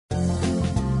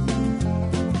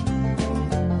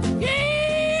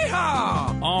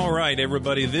right,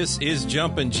 everybody, this is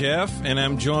Jumpin' Jeff, and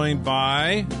I'm joined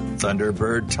by...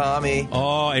 Thunderbird Tommy.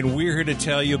 Oh, and we're here to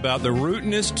tell you about the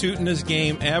rootinest, tootinest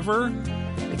game ever.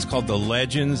 It's called the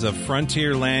Legends of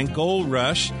Frontierland Gold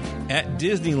Rush at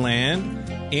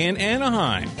Disneyland in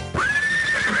Anaheim.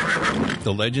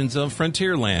 The Legends of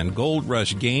Frontierland Gold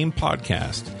Rush Game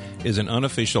Podcast is an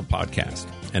unofficial podcast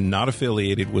and not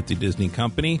affiliated with the Disney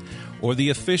Company or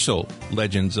the official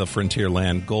Legends of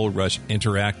Frontierland Gold Rush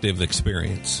interactive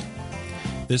experience.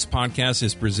 This podcast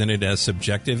is presented as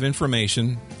subjective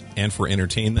information and for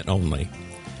entertainment only.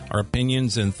 Our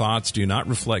opinions and thoughts do not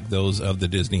reflect those of the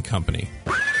Disney Company.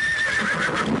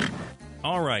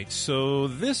 All right, so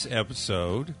this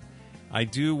episode, I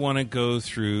do want to go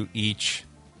through each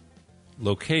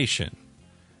location.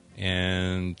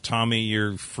 And Tommy,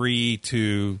 you're free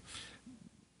to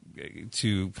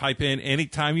pipe in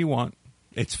anytime you want.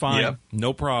 It's fine. Yep.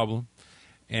 No problem.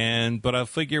 But I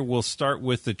figure we'll start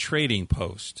with the trading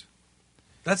post.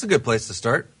 That's a good place to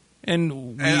start.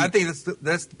 And I think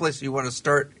that's the place you want to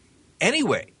start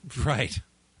anyway. Right.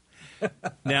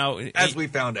 Now, as we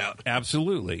found out.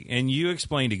 Absolutely. And you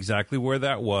explained exactly where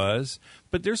that was,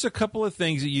 but there's a couple of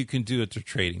things that you can do at the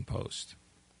trading post.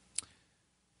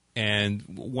 And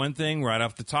one thing right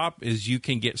off the top is you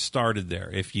can get started there.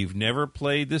 If you've never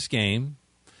played this game,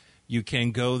 you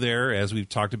can go there, as we've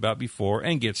talked about before,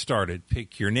 and get started.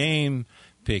 Pick your name,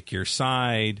 pick your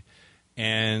side,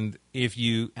 and if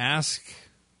you ask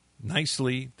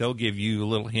nicely, they'll give you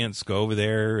little hints. Go over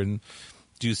there and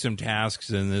do some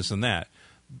tasks and this and that.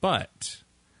 But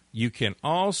you can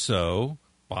also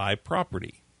buy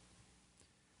property.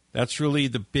 That's really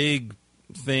the big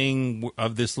thing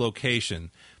of this location,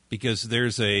 because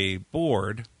there's a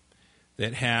board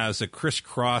that has a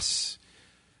crisscross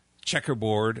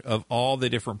checkerboard of all the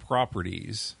different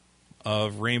properties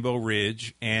of Rainbow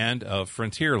Ridge and of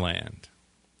Frontierland.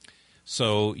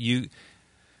 So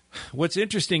what's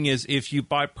interesting is if you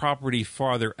buy property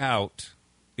farther out,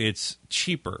 it's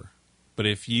cheaper. But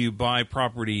if you buy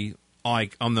property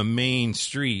like on the main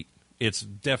street, it's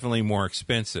definitely more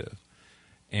expensive.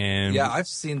 And yeah, I've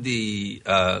seen the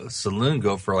saloon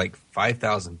go for like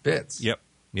 5,000 bits. Yep.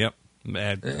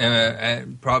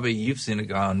 And probably you've seen it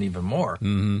gone even more.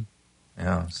 Mm-hmm.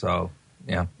 Yeah, so,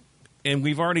 yeah. And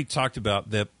we've already talked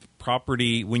about that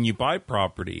property. When you buy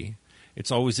property, it's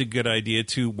always a good idea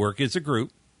to work as a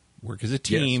group, work as a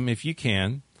team if you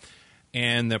can.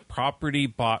 And the property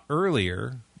bought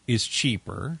earlier is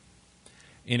cheaper.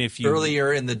 And if you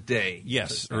earlier in the day.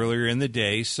 Yes, earlier in the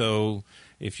day. So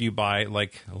if you buy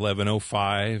like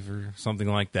 11:05 or something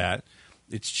like that,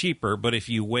 it's cheaper. But if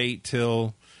you wait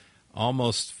till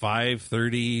almost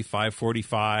 5:30,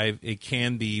 5:45, it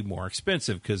can be more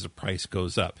expensive because the price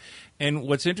goes up. And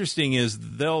what's interesting is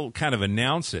they'll kind of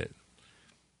announce it.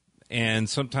 And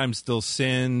sometimes they'll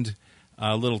send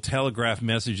little telegraph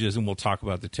messages, and we'll talk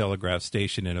about the telegraph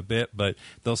station in a bit, but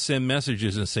they'll send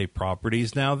messages and say,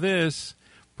 properties now this,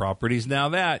 properties now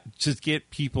that, just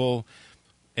get people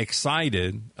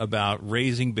excited about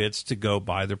raising bits to go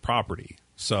buy their property.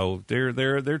 So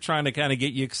they're trying to kind of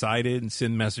get you excited and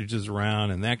send messages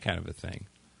around and that kind of a thing.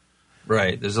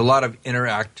 Right. There's a lot of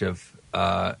interactive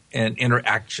and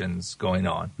interactions going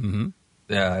on.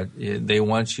 Mm-hmm. They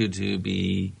want you to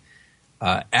be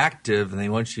active, and they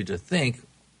want you to think,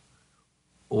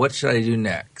 what should I do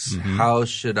next? Mm-hmm. How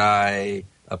should I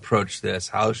approach this?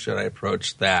 How should I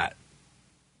approach that?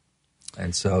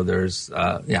 And so there's,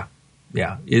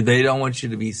 they don't want you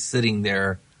to be sitting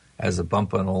there as a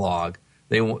bump on a log.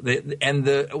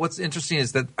 What's interesting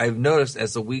is that I've noticed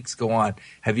as the weeks go on,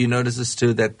 have you noticed this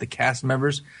too, that the cast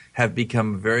members have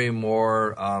become very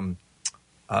more,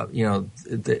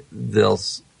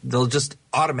 they'll just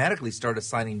automatically start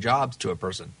assigning jobs to a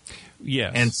person.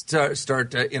 Yes. And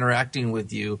start interacting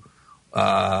with you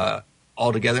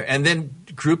all together, and then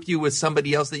group you with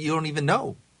somebody else that you don't even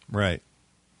know. Right.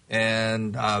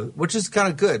 And which is kind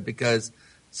of good, because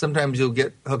sometimes you'll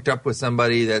get hooked up with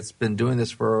somebody that's been doing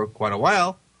this for quite a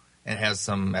while and has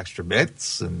some extra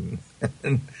bits and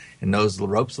knows the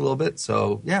ropes a little bit.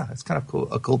 So, yeah, it's kind of cool,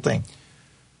 a cool thing.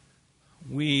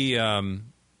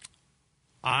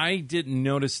 I didn't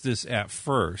notice this at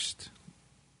first,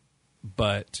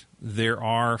 but there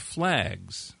are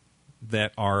flags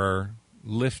that are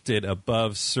lifted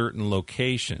above certain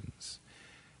locations.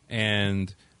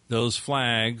 And those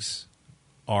flags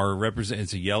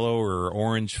it's a yellow or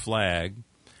orange flag.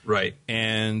 Right.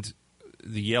 And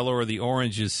the yellow or the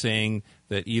orange is saying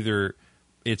that either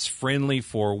it's friendly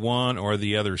for one or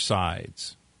the other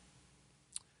sides.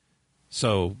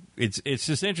 So it's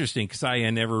just interesting because I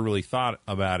had never really thought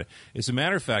about it. As a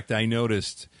matter of fact, I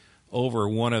noticed over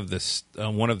one of the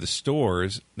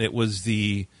stores. It was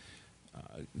the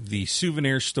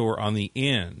souvenir store on the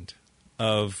end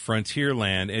of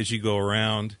Frontierland as you go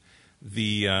around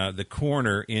the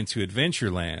corner into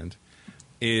Adventureland.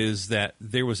 Is that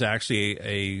there was actually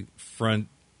a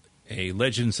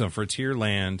Legends of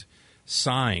Frontierland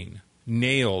sign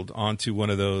nailed onto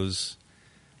one of those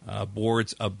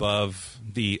boards above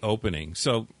the opening.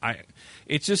 So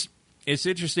it's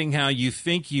interesting how you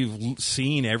think you've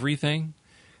seen everything,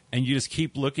 and you just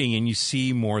keep looking and you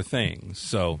see more things.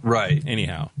 So right.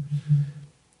 Anyhow,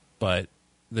 but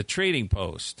the trading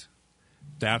post,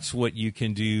 that's what you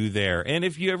can do there. And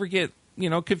if you ever get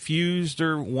confused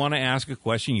or want to ask a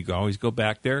question, you can always go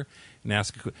back there and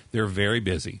ask. They're very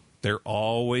busy. They're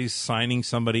always signing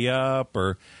somebody up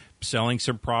or selling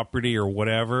some property or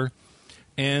whatever.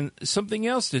 And something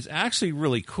else that's actually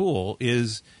really cool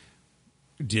is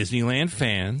Disneyland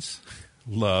fans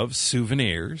love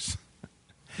souvenirs.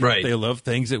 Right. They love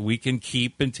things that we can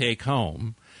keep and take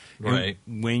home. Right.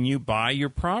 And when you buy your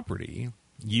property,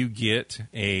 you get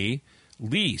a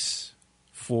lease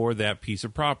for that piece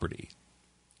of property.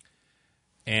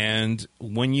 And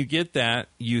when you get that,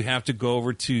 you have to go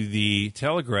over to the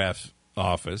telegraph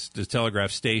office, the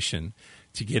telegraph station,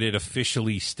 to get it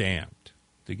officially stamped,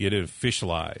 to get it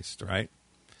officialized, right?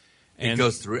 And it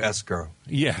goes through escrow.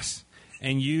 Yes.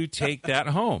 And you take that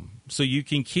home, so you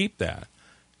can keep that.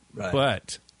 Right.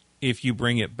 But if you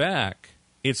bring it back,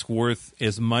 it's worth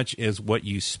as much as what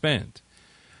you spent.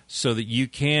 So that you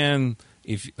can,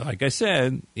 like I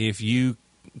said, if you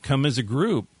come as a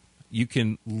group, you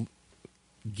can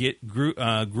get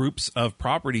groups of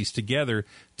properties together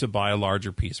to buy a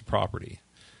larger piece of property.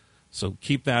 So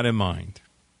keep that in mind.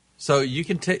 So you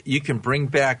can bring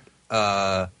back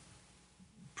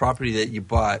property that you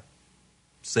bought,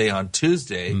 say on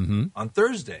Tuesday, on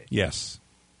Thursday. Yes.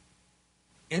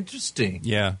 Interesting.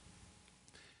 Yeah.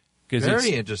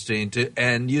 Very interesting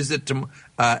and use it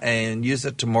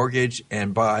to mortgage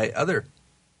and buy other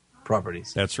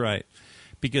properties. That's right.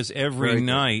 Because every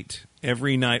night,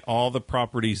 all the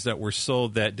properties that were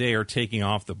sold that day are taken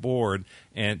off the board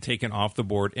and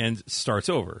starts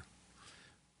over.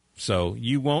 So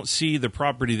you won't see the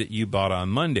property that you bought on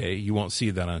Monday. You won't see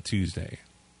that on Tuesday.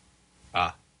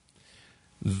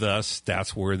 Thus,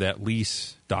 that's where that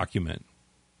lease document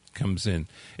comes in.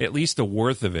 At least the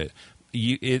worth of it.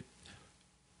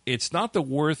 It's not the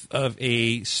worth of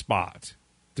a spot.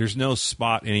 There's no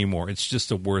spot anymore. It's just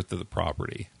the worth of the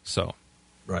property. So,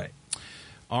 right.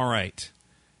 All right.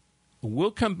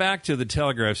 We'll come back to the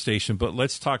telegraph station, but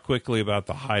let's talk quickly about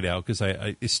the hideout because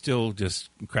it still just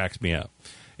cracks me up.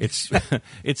 It's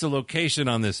it's a location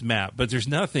on this map, but there's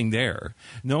nothing there.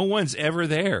 No one's ever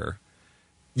there.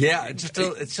 Yeah,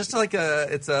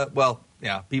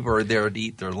 people are there to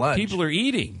eat their lunch. People are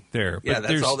eating there. But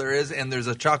that's all there is, and there's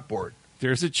a chalkboard.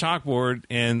 There's a chalkboard,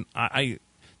 and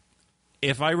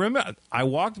if I remember, I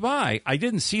walked by. I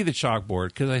didn't see the chalkboard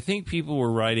because I think people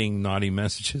were writing naughty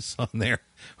messages on there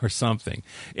or something.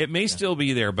 It may still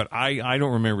be there, but I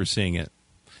don't remember seeing it.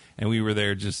 And we were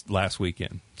there just last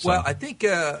weekend. So. Well, I think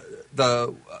I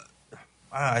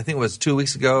think it was 2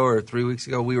 weeks ago or 3 weeks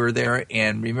ago we were there,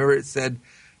 and remember it said,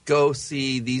 "Go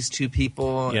see these two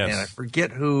people," yes. And I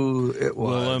forget who it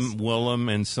was. Willem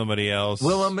and somebody else.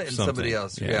 Somebody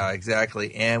else. Yeah,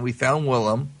 exactly. And we found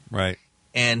Willem. Right.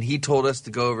 And he told us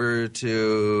to go over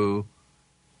to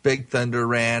Big Thunder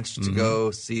Ranch to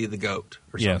go see the goat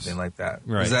or something like that.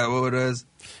 Right. Is that what it is?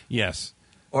 Yes.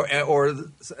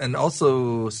 And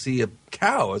also see a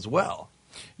cow as well.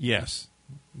 Yes.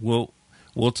 We'll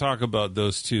talk about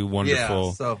those two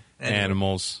wonderful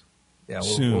animals. Yeah,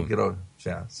 soon. We'll get over.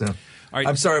 Yeah, soon. All right.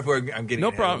 I'm sorry if I'm getting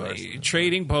no problem.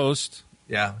 Trading post.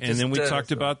 Yeah, and then we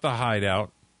talked about the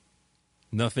hideout.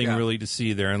 Nothing really to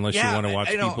see there unless you want to watch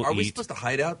people Are eat. we supposed to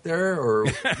hide out there, or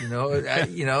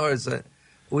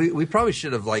we probably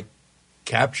should have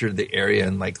captured the area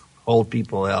and hold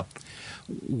people up,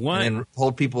 and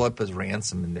hold people up as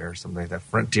ransom in there or something like that.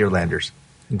 Frontierlanders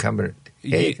can come in.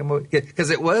 Hey, come over,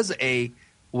 because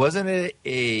wasn't it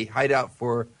a hideout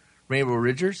for Rainbow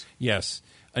Ridgers? Yes,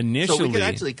 initially.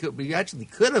 So we actually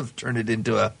could have turned it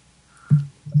into a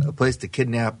place to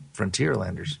kidnap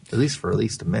Frontierlanders, at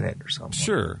least a minute or something.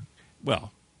 Sure.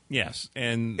 Well, yes,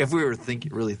 and if we were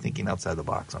really thinking outside the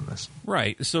box on this,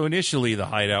 right? So initially, the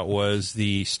hideout was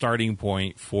the starting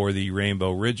point for the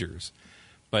Rainbow Ridgers,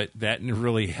 but that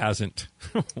really hasn't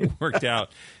worked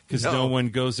out because no one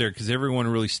goes there because everyone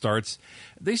really starts.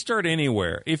 They start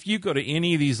anywhere. If you go to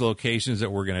any of these locations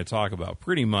that we're going to talk about,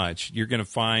 pretty much you're going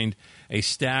to find a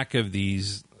stack of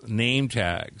these name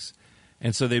tags.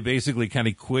 And so they basically kind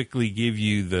of quickly give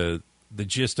you the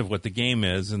gist of what the game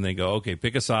is, and they go, okay,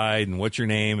 pick a side, and what's your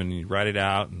name, and you write it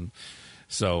out, and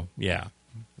so yeah,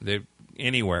 they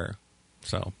anywhere.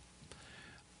 So,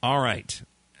 all right,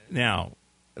 now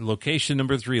location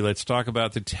number 3. Let's talk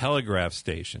about the telegraph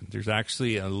station. There's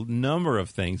actually a number of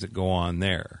things that go on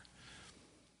there.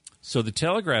 So the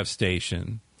telegraph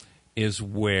station is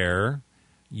where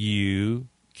you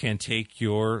can take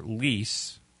your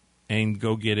lease and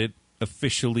go get it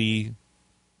officially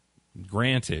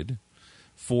granted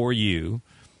for you.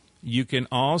 You can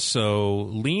also,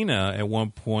 Lena at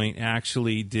one point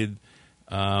actually did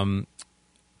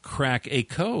crack a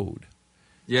code.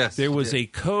 Yes. There was a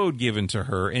code given to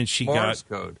her, and she Morse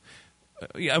got code.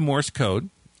 A Morse code,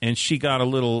 and she got a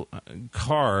little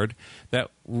card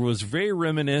that was very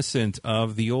reminiscent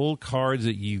of the old cards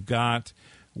that you got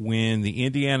when the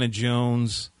Indiana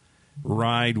Jones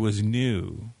ride was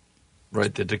new.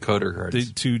 Right, the decoder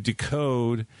cards. To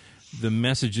decode the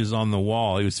messages on the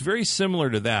wall. It was very similar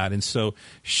to that, and so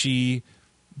she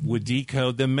would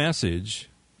decode the message,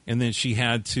 and then she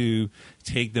had to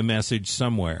take the message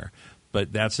somewhere.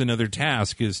 But that's another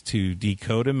task, is to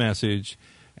decode a message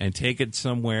and take it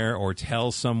somewhere or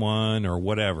tell someone or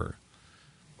whatever.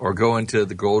 Or go into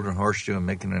the Golden Horseshoe and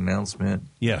make an announcement.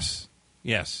 Yes.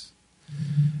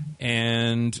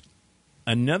 And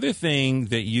another thing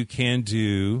that you can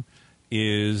do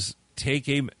is take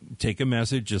a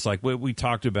message, just like what we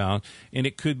talked about, and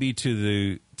it could be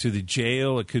to the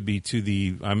jail, it could be to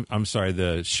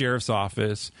the sheriff's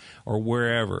office or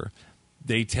wherever.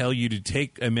 They tell you to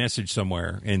take a message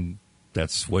somewhere, and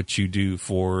that's what you do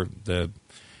for the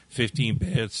 15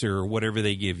 bits or whatever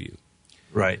they give you.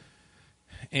 Right.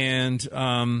 And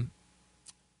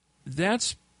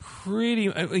that's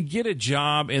pretty... Get a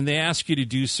job, and they ask you to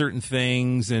do certain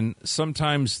things, and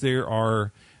sometimes there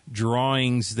are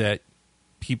drawings that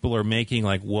people are making,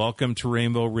 like welcome to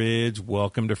Rainbow Ridge,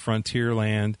 welcome to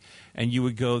Frontierland, and you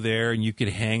would go there and you could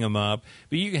hang them up.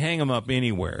 But you can hang them up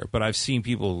anywhere. But I've seen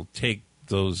people take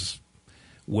those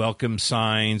welcome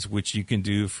signs, which you can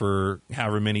do for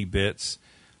however many bits,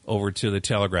 over to the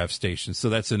telegraph station. So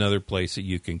that's another place that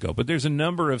you can go. But there's a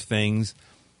number of things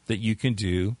that you can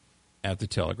do at the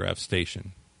telegraph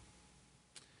station.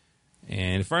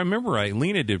 And if I remember right,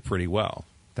 Lena did pretty well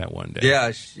that one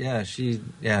day. She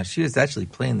was actually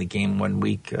playing the game one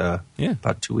week,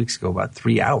 about 2 weeks ago, about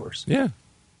 3 hours. Yeah,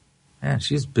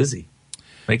 she's busy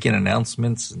making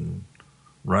announcements and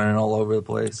running all over the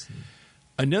place.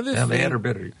 Another thing, they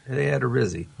had her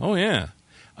busy. Oh yeah.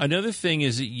 Another thing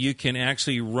is that you can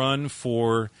actually run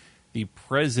for the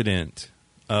president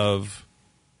of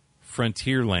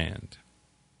Frontierland.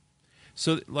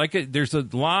 So, there's a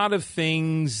lot of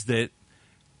things that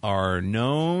are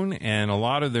known and a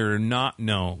lot of that are not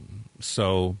known.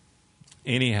 So,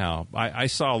 anyhow, I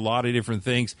saw a lot of different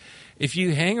things. If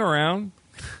you hang around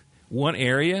one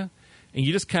area and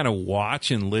you just kind of watch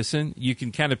and listen, you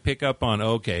can kind of pick up on,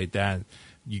 okay, that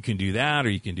you can do that or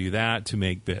you can do that to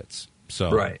make bits.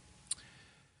 So, right.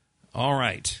 All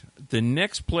right. The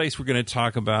next place we're going to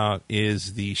talk about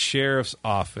is the sheriff's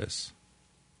office.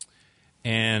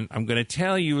 And I'm going to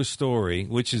tell you a story,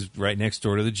 which is right next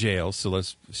door to the jail. So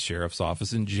let's sheriff's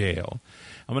office and jail.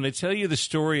 I'm going to tell you the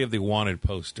story of the wanted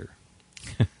poster.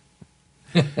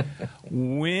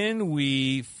 When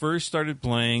we first started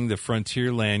playing the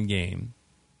Frontierland game,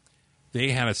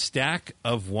 they had a stack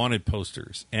of wanted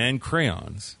posters and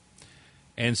crayons.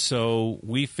 And so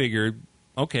we figured,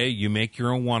 okay, you make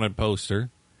your own wanted poster.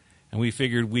 And we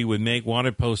figured we would make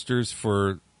wanted posters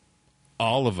for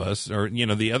all of us, or,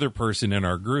 the other person in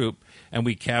our group, and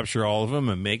we capture all of them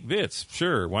and make bits.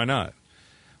 Sure, why not?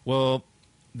 Well,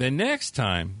 the next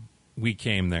time we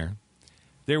came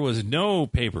there was no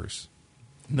papers,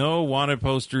 no wanted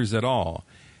posters at all.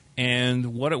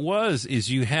 And what it was is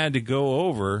you had to go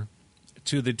over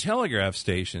to the telegraph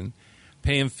station,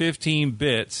 pay him 15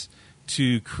 bits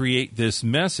to create this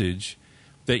message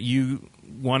that you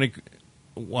wanted.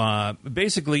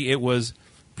 Basically, it was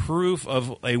proof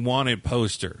of a wanted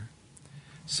poster,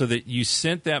 so that you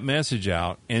sent that message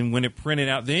out, and when it printed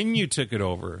out, then you took it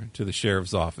over to the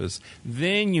sheriff's office,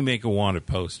 then you make a wanted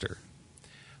poster.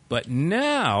 But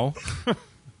now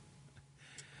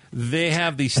they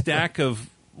have the stack of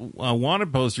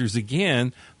wanted posters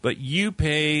again, but you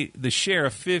pay the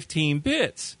sheriff 15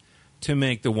 bits to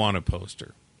make the wanted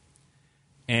poster,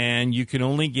 and you can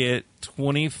only get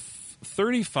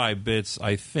 35 bits,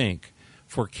 I think,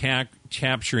 for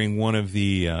capturing one of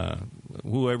the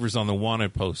whoever's on the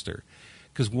wanted poster.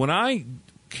 Because when I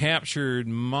captured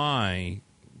my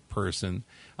person,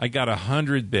 I got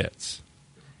 100 bits.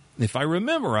 If I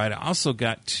remember right, I also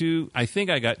got two. I think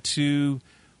I got 2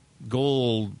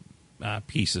 gold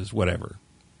pieces, whatever,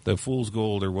 the fool's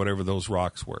gold or whatever those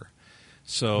rocks were.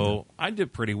 So I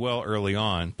did pretty well early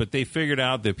on, but they figured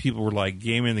out that people were like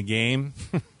gaming the game.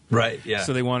 Right. Yeah.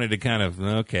 So they wanted to kind of,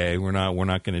 okay, we're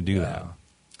not going to do that.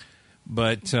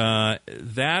 But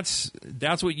that's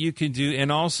what you can do,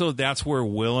 and also that's where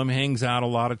Willem hangs out a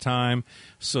lot of time.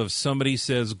 So if somebody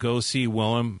says go see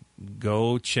Willem,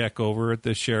 go check over at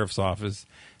the sheriff's office.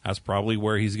 That's probably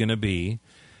where he's going to be.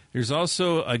 There's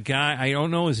also a guy, I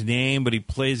don't know his name, but he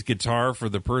plays guitar for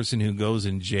the person who goes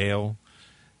in jail.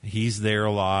 He's there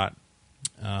a lot.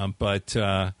 But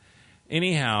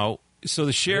anyhow, so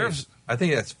the sheriff's... I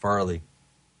think that's Farley.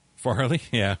 Farley,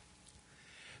 yeah.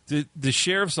 The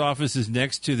sheriff's office is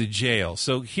next to the jail.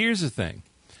 So here's the thing,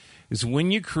 is when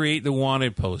you create the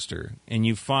wanted poster and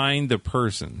you find the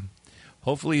person,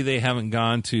 hopefully they haven't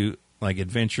gone to like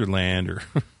Adventureland or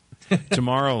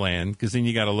Tomorrowland, because then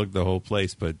you got to look the whole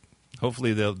place, but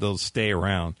hopefully they'll stay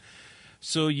around.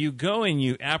 So you go and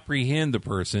you apprehend the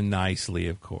person nicely,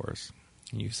 of course.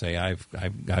 You say, I've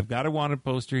got a wanted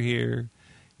poster here.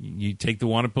 You take the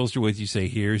wanted poster with you, say,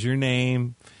 here's your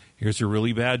name. Here's a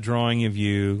really bad drawing of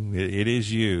you. It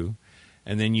is you.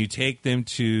 And then you take them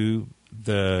to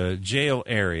the jail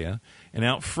area. And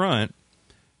out front,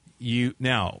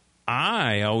 now,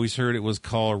 I always heard it was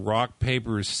called rock,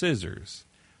 paper, scissors.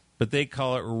 But they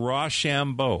call it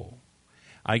Rochambeau.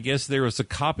 I guess there was a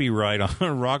copyright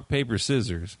on rock, paper,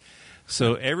 scissors.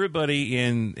 So everybody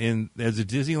as a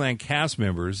Disneyland cast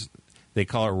members, they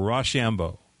call it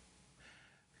Rochambeau.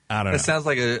 I don't know. That sounds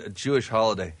like a Jewish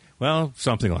holiday. Well,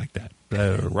 something like that.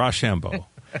 Rochambeau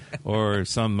or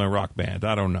some rock band.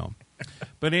 I don't know.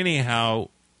 But anyhow,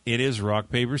 it is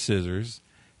rock, paper, scissors,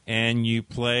 and you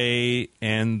play,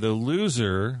 and the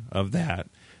loser of that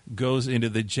goes into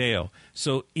the jail.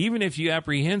 So even if you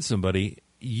apprehend somebody,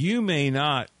 you may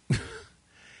not...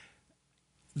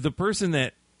 the person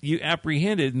that you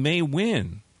apprehended may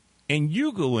win, and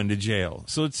you go into jail.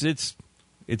 So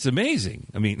it's amazing.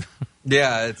 I mean...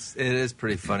 Yeah, it is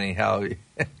pretty funny how...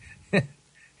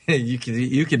 You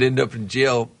could end up in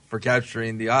jail for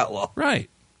capturing the outlaw. Right.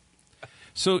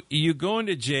 So you go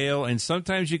into jail, and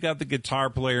sometimes you got the guitar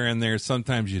player in there,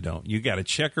 sometimes you don't. You got a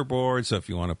checkerboard, so if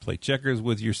you want to play checkers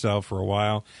with yourself for a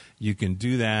while, you can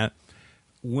do that.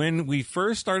 When we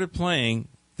first started playing,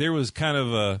 there was kind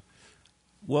of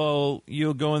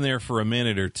you'll go in there for a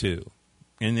minute or two,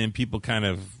 and then people kind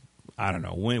of, I don't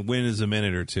know, when is a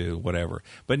minute or two, whatever.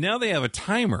 But now they have a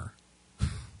timer.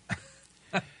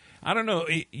 I don't know.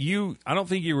 I don't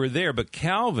think you were there, but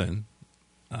Calvin,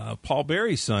 Paul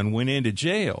Berry's son, went into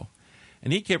jail,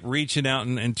 and he kept reaching out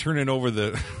and turning over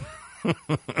the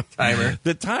timer.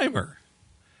 The timer.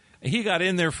 He got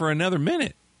in there for another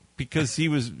minute because he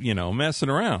was, messing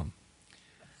around.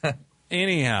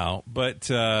 Anyhow, but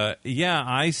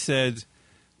I said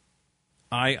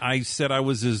I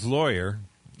was his lawyer,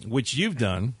 which you've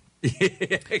done.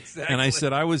 Yeah, exactly. And I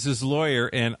said I was his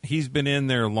lawyer, and he's been in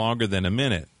there longer than a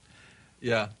minute.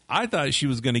 Yeah. I thought she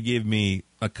was going to give me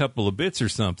a couple of bits or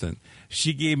something.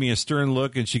 She gave me a stern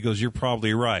look, and she goes, "You're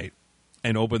probably right,"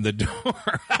 and opened the door.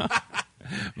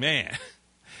 Man.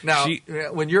 Now,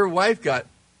 when your wife got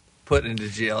put into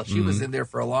jail, she was in there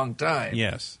for a long time.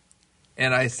 Yes.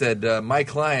 And I said, my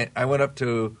client, I went up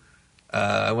to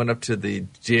the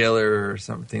jailer or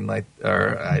something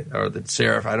or the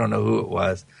sheriff. I don't know who it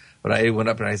was, but I went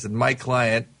up and I said, my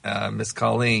client, Miss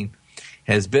Colleen,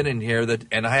 has been in here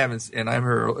and I'm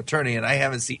her attorney, and I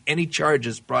haven't seen any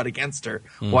charges brought against her.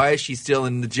 Why is she still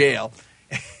in the jail?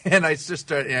 And I just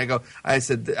started. And I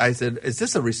said, is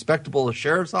this a respectable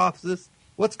sheriff's office?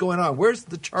 What's going on? Where's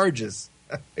the charges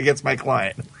against my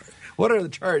client? What are the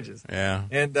charges? Yeah.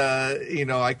 And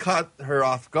I caught her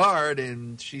off guard,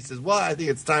 and she says, "Well, I think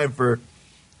it's time for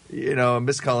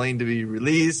Miss Colleen to be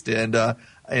released."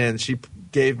 And she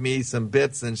gave me some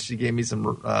bits, and she gave me some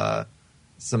of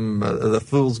the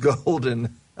fool's gold and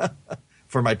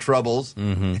for my troubles,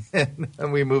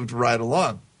 and we moved right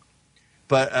along.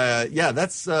 But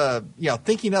that's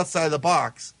thinking outside the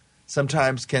box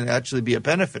sometimes can actually be a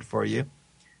benefit for you.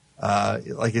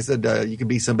 Like I said, you can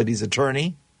be somebody's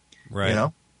attorney,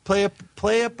 right?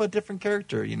 Play up a different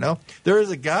character. There is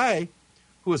a guy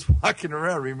who was walking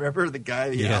around. Remember the guy,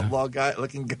 the outlaw guy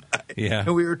looking guy? Yeah.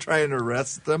 And we were trying to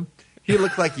arrest him. He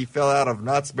looked like he fell out of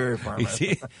Knott's Berry Farm.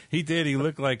 He did. He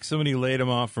looked like somebody laid him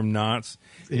off from Knott's.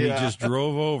 And He just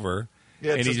drove over,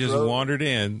 and he just wandered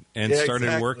in and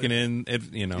started working in,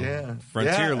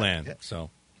 Frontierland. Yeah.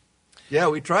 So,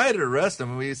 we tried to arrest him,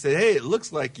 and we said, "Hey, it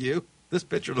looks like you. This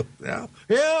picture looks now.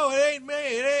 Yeah, it ain't me.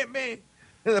 It ain't me."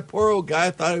 And the poor old guy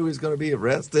thought he was going to be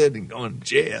arrested and going to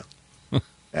jail.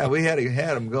 Yeah, we had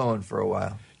him going for a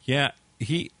while. Yeah,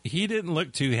 he didn't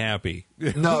look too happy.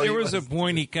 No, There was a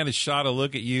point he kind of shot a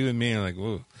look at you and me, and like,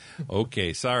 whoa,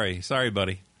 okay, sorry,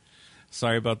 buddy.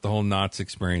 Sorry about the whole Knott's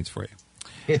experience for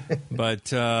you.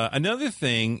 But another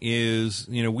thing is,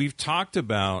 we've talked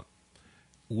about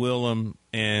Willem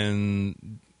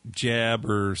and Jeb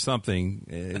or something.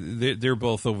 They're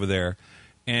both over there.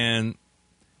 And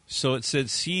so it said,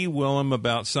 see Willem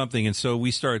about something. And so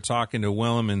we started talking to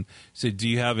Willem and said, do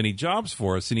you have any jobs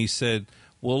for us? And he said,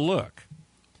 well, look,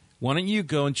 why don't you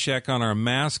go and check on our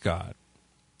mascot?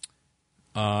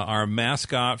 Our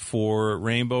mascot for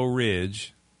Rainbow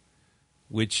Ridge,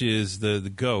 which is the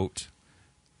goat,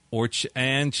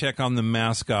 and check on the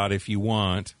mascot if you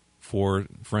want for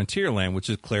Frontierland, which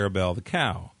is Clarabelle the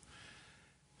cow.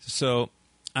 So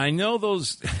I know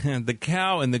the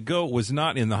cow and the goat was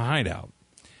not in the hideout.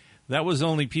 That was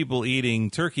only people eating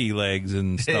turkey legs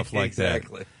and stuff like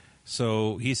exactly. that.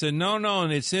 So he said, no,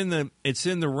 and it's in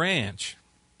the ranch.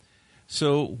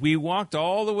 So we walked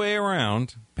all the way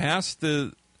around past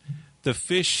the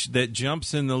fish that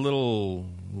jumps in the little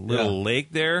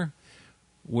lake there,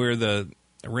 where the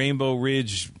Rainbow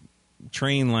Ridge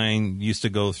train line used to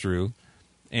go through.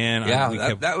 And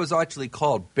that was actually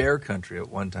called Bear Country at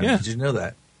one time. Yeah. Did you know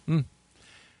that?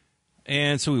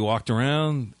 And so we walked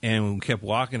around, and we kept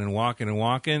walking and walking and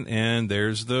walking, and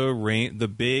there's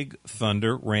the Big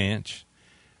Thunder Ranch,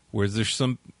 where there's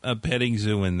a petting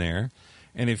zoo in there.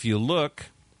 And if you look,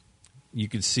 you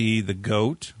can see the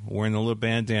goat wearing the little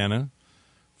bandana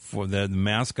for the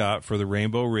mascot for the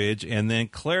Rainbow Ridge, and then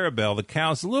Clarabelle, the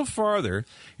cow, is a little farther.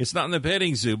 It's not in the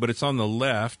petting zoo, but it's on the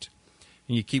left.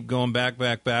 And you keep going back,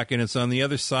 and it's on the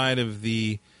other side of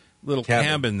the little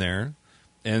cabin there,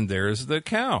 and there's the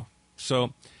cow.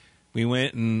 So we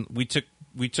went and we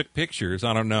took pictures.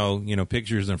 I don't know,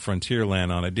 pictures in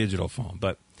Frontierland on a digital phone,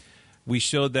 but we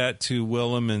showed that to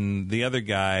Willem and the other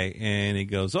guy, and he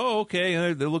goes, "Oh, okay,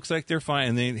 it looks like they're fine."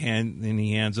 And then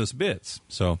he hands us bits.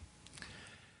 So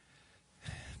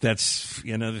that's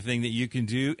another thing that you can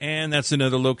do, and that's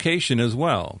another location as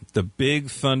well. The Big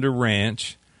Thunder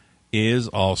Ranch is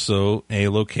also a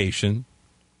location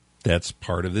that's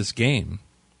part of this game.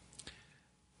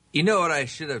 You know what I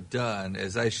should have done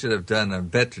is I should have done a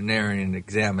veterinarian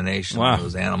examination Wow. of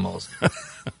those animals,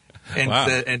 and Wow.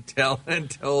 said, and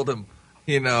told them,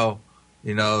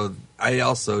 I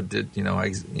also did,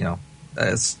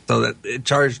 so that it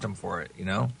charged them for it,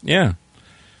 Yeah.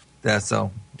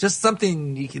 So just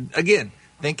something you can again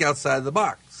think outside the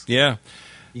box. Yeah.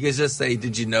 You can just say,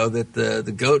 "Did you know that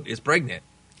the goat is pregnant?"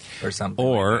 or something,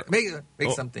 Or like that.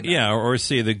 make something. Yeah, up. or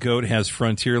say the goat has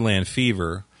Frontierland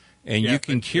fever, and you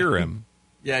can cure him.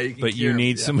 Yeah, you can. But cure you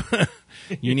need him, some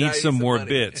you need some more money.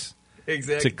 bits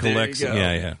Exactly. to collect There some. you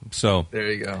go. Yeah. So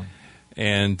There you go.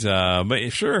 and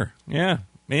but sure, yeah.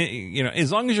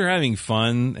 As long as you're having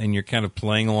fun and you're kind of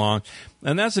playing along,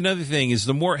 and that's another thing is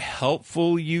the more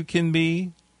helpful you can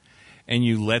be, and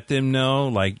you let them know,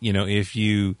 like if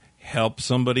you help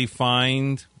somebody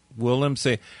find Willem,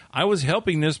 say, "I was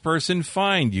helping this person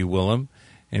find you, Willem."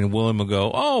 And Willem will go,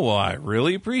 "Oh, well, I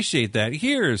really appreciate that.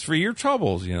 Here's for your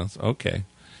troubles." It's okay.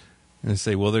 And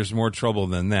say, "Well, there's more trouble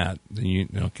than that."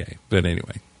 Okay. But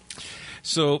anyway.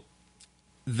 So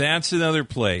that's another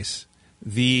place.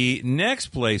 The next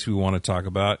place we want to talk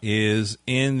about is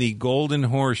in the Golden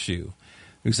Horseshoe.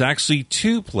 There's actually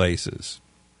two places.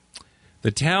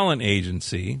 The Talent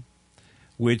Agency,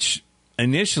 which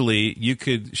initially you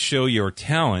could show your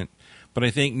talent, but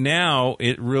I think now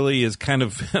it really is kind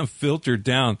of filtered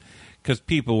down because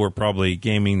people were probably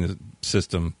gaming the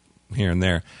system here and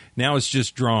there. Now it's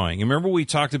just drawing. Remember we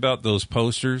talked about those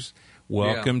posters?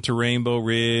 Welcome to Rainbow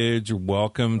Ridge, or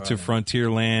welcome to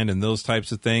Frontierland, and those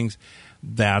types of things.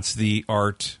 That's the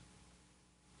art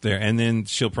there. And then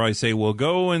she'll probably say, well,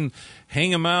 go and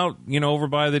hang them out, over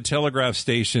by the telegraph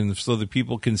station so that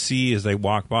people can see as they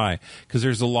walk by. Because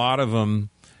there's a lot of them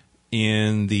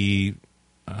in the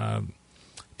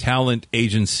Talent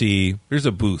Agency. There's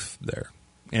a booth there.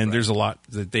 And there's a lot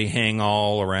that they hang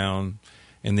all around,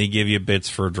 and they give you bits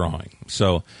for drawing.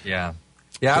 So Yeah,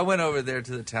 I went over there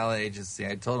to the Talent Agency.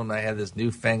 I told them I had this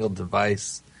newfangled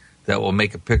device that will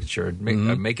make a picture,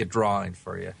 make a drawing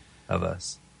for you of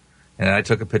us. And I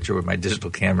took a picture with my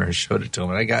digital camera and showed it to them.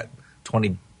 And I got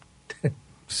 20,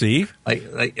 see?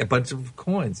 like a bunch of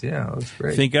coins. Yeah, it was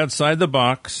great. Think outside the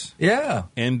box. Yeah.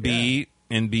 And be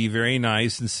very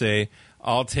nice and say,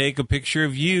 I'll take a picture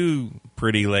of you,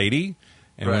 pretty lady.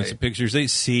 And once the pictures say,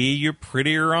 see, you're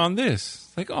prettier on this.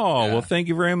 It's like, well, thank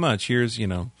you very much. Here's,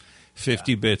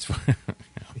 50 bits.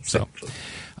 So,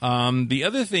 the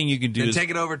other thing you can do is take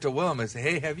it over to Willem and say,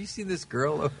 hey, have you seen this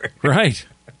girl over here? Right.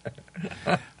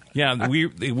 Yeah,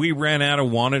 we ran out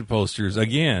of wanted posters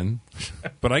again,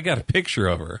 but I got a picture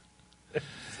of her.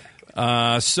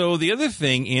 So the other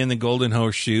thing in the Golden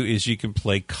Horseshoe is you can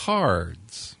play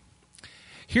cards.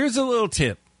 Here's a little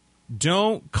tip.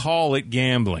 Don't call it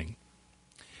gambling.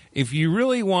 If you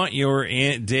really want your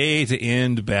day to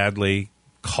end badly,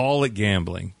 call it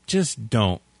gambling. Just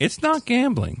don't. It's not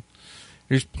gambling.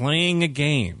 You're just playing a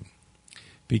game.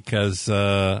 Because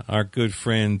our good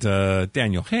friend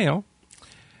Daniel Hale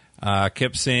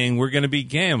kept saying, we're going to be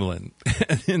gambling.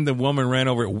 And the woman ran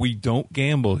over, we don't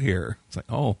gamble here. It's like,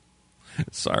 oh,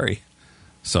 sorry.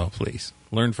 So please,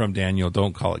 learn from Daniel.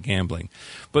 Don't call it gambling.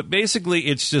 But basically,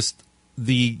 it's just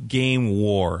the game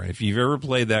War. If you've ever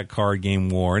played that card game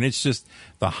War, and it's just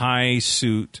the high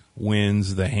suit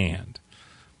wins the hand.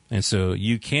 And so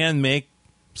you can make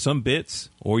some bits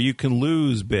or you can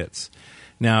lose bits.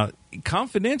 Now,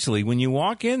 confidentially, when you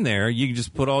walk in there, you can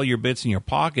just put all your bits in your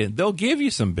pocket. They'll give you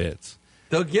some bits.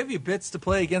 They'll give you bits to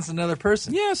play against another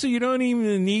person. Yeah, so you don't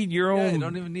even need your own. You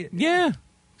don't even need it. Yeah,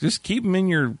 just keep them in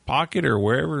your pocket or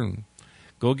wherever and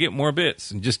go get more bits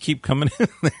and just keep coming in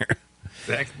there.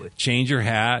 Exactly. Change your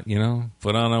hat,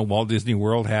 put on a Walt Disney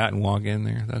World hat and walk in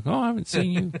there. Like, oh, I haven't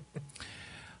seen you.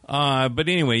 But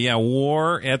anyway, yeah,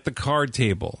 War at the card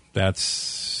table.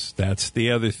 That's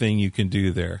the other thing you can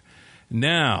do there.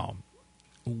 Now,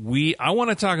 I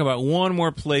want to talk about one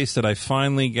more place that I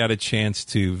finally got a chance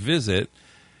to visit,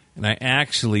 and I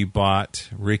actually bought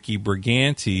Ricky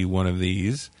Briganti one of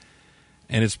these,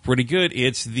 and it's pretty good.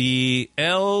 It's the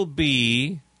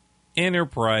LB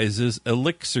Enterprises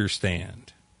Elixir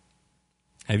Stand.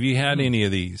 Have you had any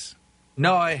of these?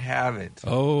 No, I haven't.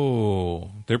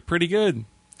 Oh, they're pretty good.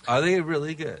 Are they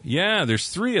really good? Yeah, there's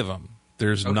 3 of them.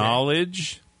 There's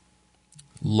Knowledge,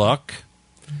 Luck,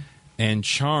 and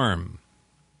Charm.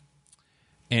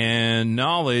 And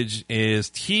Knowledge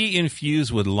is tea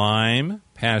infused with lime,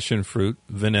 passion fruit,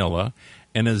 vanilla,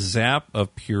 and a zap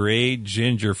of pureed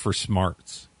ginger for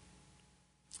smarts.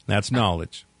 That's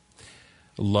Knowledge.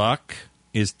 Luck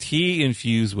is tea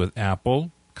infused with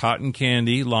apple, cotton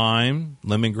candy, lime,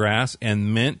 lemongrass,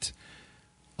 and mint,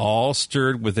 all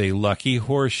stirred with a lucky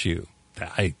horseshoe.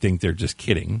 I think they're just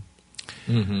kidding.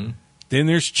 Mm-hmm. Then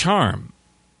there's Charm.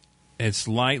 It's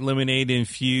light lemonade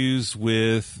infused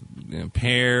with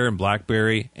pear and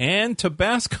blackberry and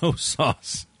Tabasco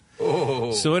sauce.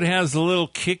 Oh. So it has a little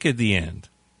kick at the end.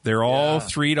 They're all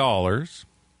 $3.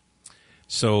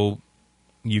 So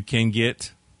you can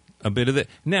get a bit of that.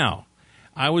 Now,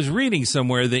 I was reading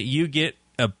somewhere that you get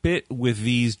a bit with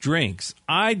these drinks.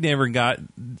 I never got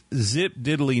zip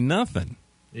diddly nothing.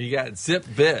 You got zip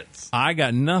bits. I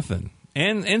got nothing.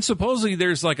 And supposedly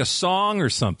there's like a song or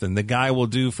something the guy will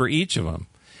do for each of them.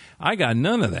 I got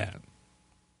none of that.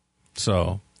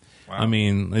 So, wow. I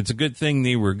mean, it's a good thing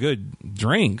they were good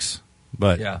drinks.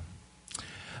 But yeah.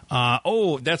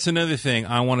 That's another thing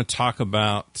I want to talk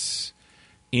about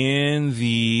in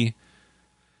the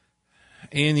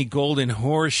Golden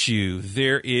Horseshoe.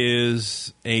 There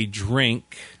is a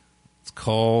drink. It's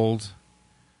called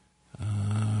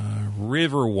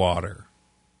River Water.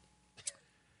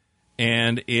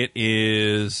 And it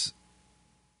is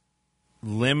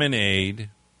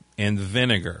lemonade and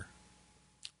vinegar.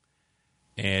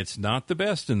 And it's not the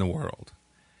best in the world.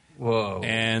 Whoa.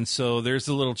 And so there's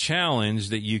a little challenge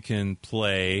that you can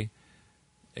play.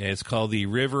 It's called the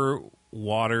River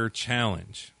Water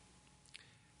Challenge.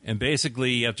 And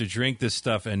basically you have to drink this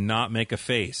stuff and not make a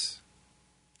face.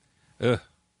 Ugh.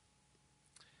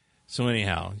 So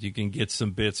anyhow, you can get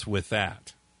some bits with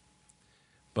that.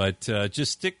 But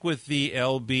just stick with the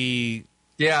LB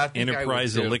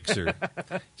Enterprise Elixir.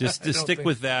 Just stick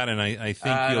with that, and I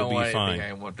think you'll be fine.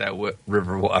 I want that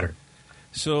river water.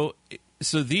 So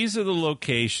these are the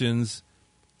locations.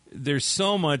 There's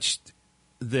so much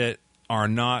that are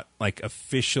not like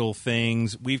official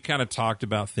things. We've kind of talked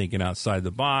about thinking outside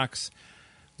the box,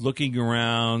 looking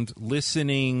around,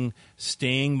 listening,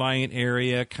 staying by an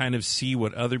area, kind of see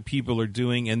what other people are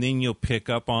doing, and then you'll pick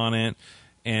up on it.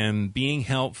 And being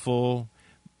helpful,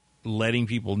 letting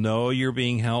people know you're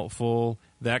being helpful,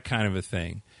 that kind of a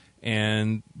thing.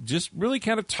 And just really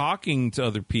kind of talking to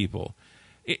other people.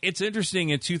 It's interesting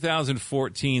in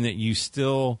 2014 that you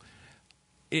still,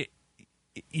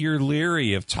 you're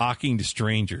leery of talking to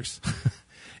strangers.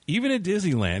 Even at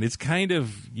Disneyland, it's kind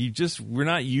of, we're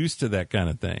not used to that kind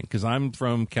of thing. Because I'm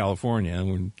from California.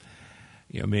 And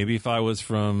maybe if I was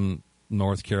from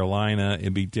North Carolina,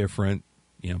 it'd be different.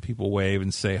 People wave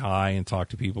and say hi and talk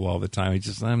to people all the time. It's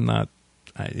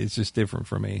just different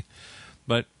for me.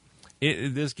 But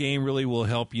this game really will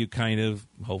help you kind of,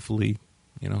 hopefully,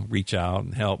 reach out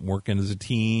and help, working as a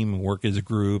team, work as a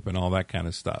group, and all that kind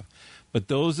of stuff. But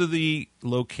those are the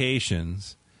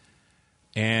locations.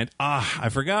 And I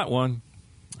forgot one.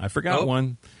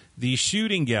 One. The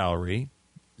shooting gallery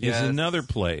is another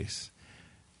place.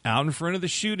 Out in front of the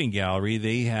shooting gallery,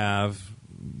 they have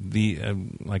the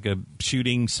like a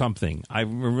shooting something. I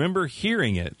remember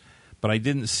hearing it, but I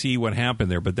didn't see what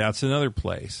happened there. But that's another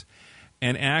place.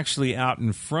 And actually, out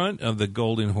in front of the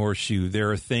Golden Horseshoe,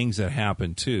 there are things that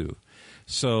happen too.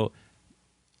 So,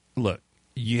 look,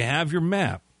 you have your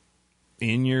map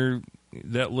in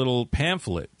that little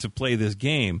pamphlet to play this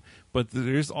game, but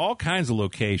there's all kinds of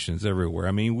locations everywhere.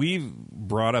 I mean, we've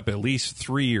brought up at least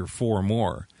 3 or 4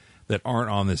 more that aren't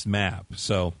on this map.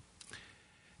 So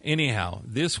anyhow,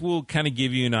 this will kind of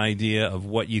give you an idea of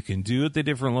what you can do at the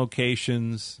different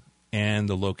locations and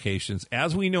the locations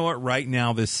as we know it right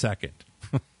now this second.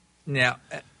 Now,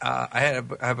 I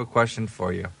have a question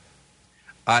for you.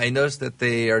 I noticed that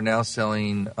they are now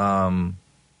selling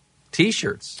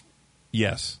T-shirts.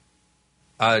 Yes.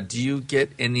 Do you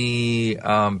get any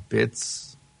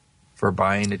bits for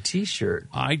buying a T-shirt?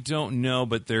 I don't know,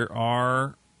 but there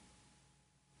are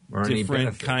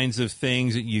different kinds of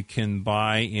things that you can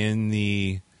buy in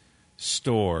the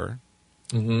store.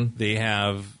 Mm-hmm. They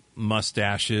have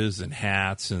mustaches and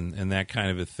hats and that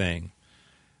kind of a thing.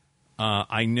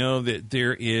 I know that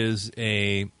there is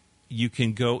you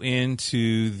can go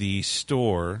into the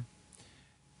store,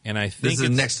 and I think this is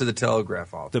next to the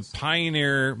telegraph office. The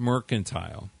Pioneer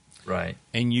Mercantile. Right.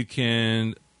 And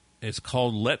it's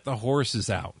called Let the Horses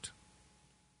Out.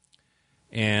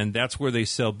 And that's where they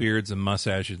sell beards and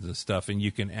mustaches and stuff. And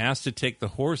you can ask to take the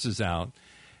horses out.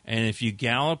 And if you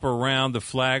gallop around the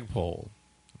flagpole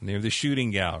near the shooting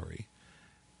gallery,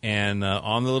 and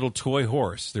on the little toy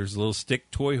horse, there's a little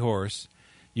stick toy horse,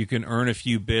 you can earn a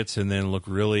few bits and then look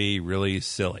really, really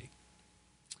silly.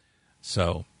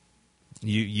 So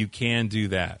you can do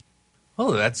that.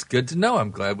 Oh, that's good to know.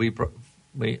 I'm glad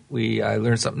I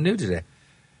learned something new today.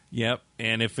 Yep.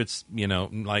 And if it's,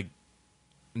 like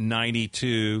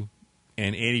 92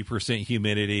 and 80%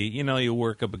 humidity, you'll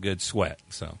work up a good sweat.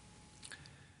 So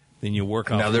then you work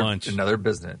off lunch. Another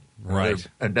business. Right.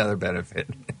 Another benefit.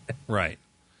 Right.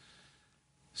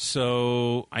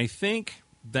 So I think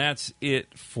that's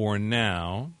it for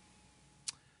now.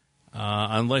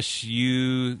 Unless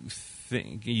you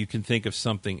think you can think of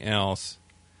something else,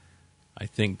 I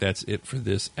think that's it for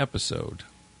this episode.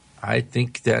 I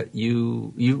think that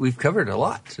we've covered a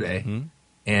lot today. Mm-hmm.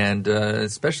 And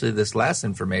especially this last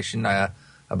information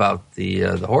about the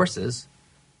horses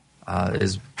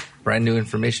is brand new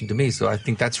information to me. So I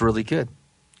think that's really good.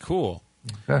 Cool.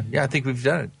 Yeah, I think we've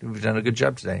done it. We've done a good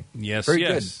job today. Yes, Very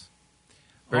yes.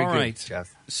 good. Very All good, right,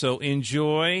 Jeff. So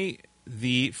enjoy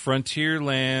the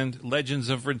Legends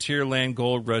of Frontierland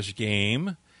Gold Rush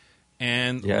game,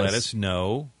 and let us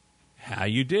know how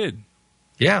you did.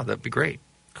 Yeah, that'd be great.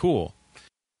 Cool.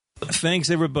 Thanks,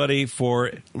 everybody,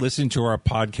 for listening to our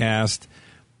podcast.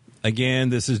 Again,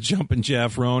 this is Jumpin'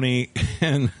 Jeff Roney,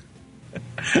 and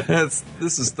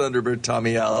this is Thunderbird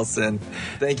Tommy Allison.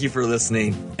 Thank you for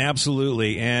listening.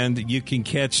 Absolutely. And you can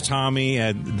catch Tommy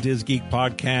at Diz Geek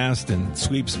Podcast and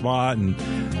Sweep Spot and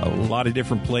a lot of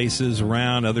different places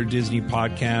around other Disney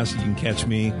podcasts. You can catch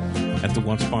me at the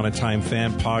Once Upon a Time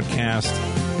Fan Podcast.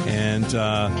 And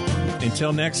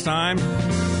until next time,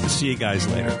 see you guys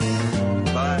later.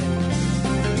 Bye.